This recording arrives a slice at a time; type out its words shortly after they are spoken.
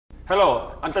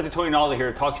Hello, I'm Dr. Tony Nalda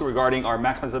here to talk to you regarding our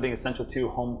Maximize Living Essential 2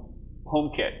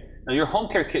 home kit. Now your home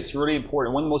care kit is really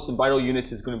important. One of the most vital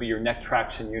units is going to be your neck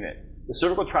traction unit. The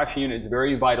cervical traction unit is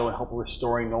very vital in helping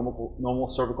restoring normal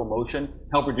cervical motion,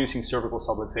 help reducing cervical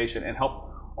subluxation, and help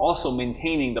also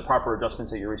maintaining the proper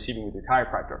adjustments that you're receiving with your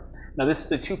chiropractor. Now this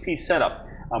is a two-piece setup.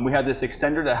 We have this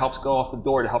extender that helps go off the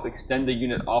door to help extend the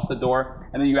unit off the door,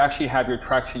 and then you actually have your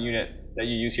traction unit that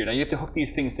you use here. Now you have to hook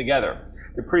these things together.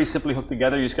 They're pretty simply hooked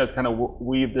together. You just got to kind of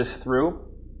weave this through.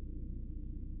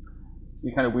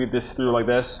 You kind of weave this through like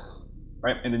this,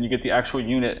 right? And then you get the actual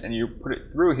unit and you put it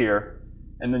through here,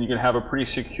 and then you can have a pretty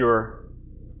secure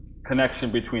connection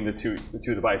between the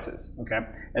two devices, okay?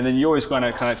 And then you always want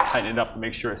to kind of tighten it up to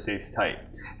make sure it stays tight.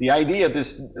 The idea of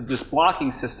this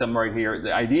blocking system right here,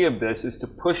 the idea of this is to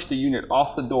push the unit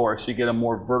off the door so you get a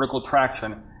more vertical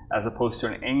traction as opposed to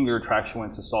an angular traction when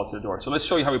it's installed to the door. So let's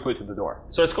show you how we put it to the door.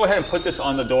 So let's go ahead and put this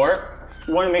on the door.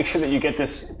 You want to make sure that you get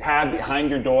this tab behind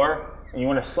your door, and you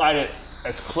want to slide it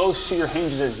as close to your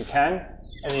hinges as you can,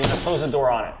 and then you're going to close the door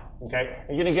on it, okay?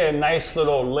 And you're going to get a nice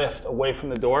little lift away from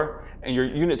the door, and your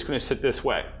unit's going to sit this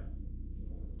way.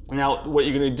 Now, what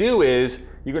you're going to do is,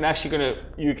 you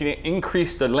can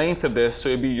increase the length of this so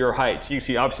it'd be your height. So you can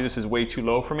see, obviously this is way too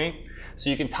low for me, so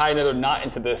you can tie another knot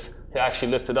into this to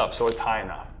actually lift it up so it's high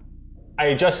enough. I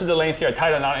adjusted the length here. I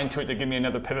tied a knot into it to give me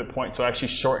another pivot point, so I actually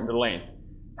shortened the length.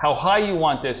 How high you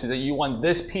want this is that you want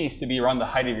this piece to be around the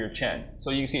height of your chin. So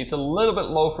you can see it's a little bit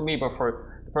low for me, but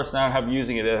for the person I have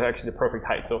using it, it's actually the perfect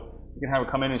height. So you can have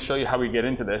it come in and show you how we get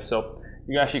into this. So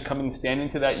you can actually come in and stand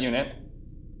into that unit.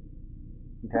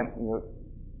 Okay,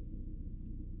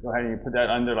 go ahead and you put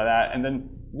that under like that, and then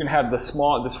you're going to have this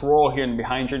roll here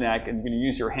behind your neck, and you're going to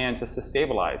use your hands just to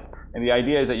stabilize. And the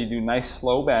idea is that you do nice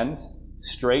slow bends,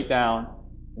 straight down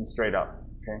and straight up.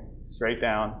 Okay, straight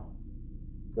down,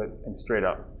 good, and straight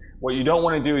up. What you don't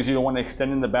want to do is you don't want to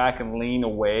extend in the back and lean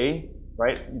away,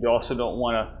 right? You also don't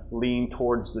want to lean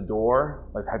towards the door,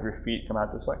 like have your feet come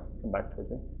out this way, come back towards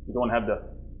me. You don't want to have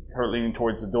her leaning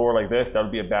towards the door like this. That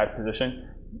would be a bad position.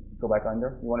 Go back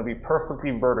under. You want to be perfectly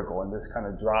vertical and just kind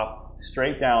of drop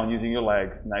straight down using your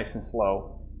legs, nice and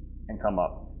slow, and come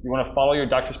up. You want to follow your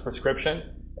doctor's prescription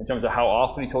in terms of how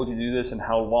often he told you to do this and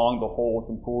how long the holds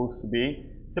and pulls to be.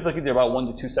 Typically they're about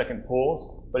 1 to 2 second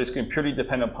pulls, but it's going to purely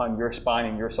depend upon your spine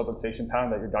and your subluxation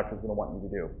pattern that your doctor is going to want you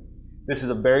to do. This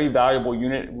is a very valuable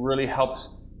unit. It really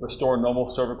helps restore normal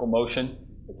cervical motion.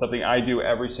 It's something I do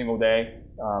every single day.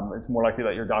 It's more likely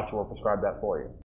that your doctor will prescribe that for you.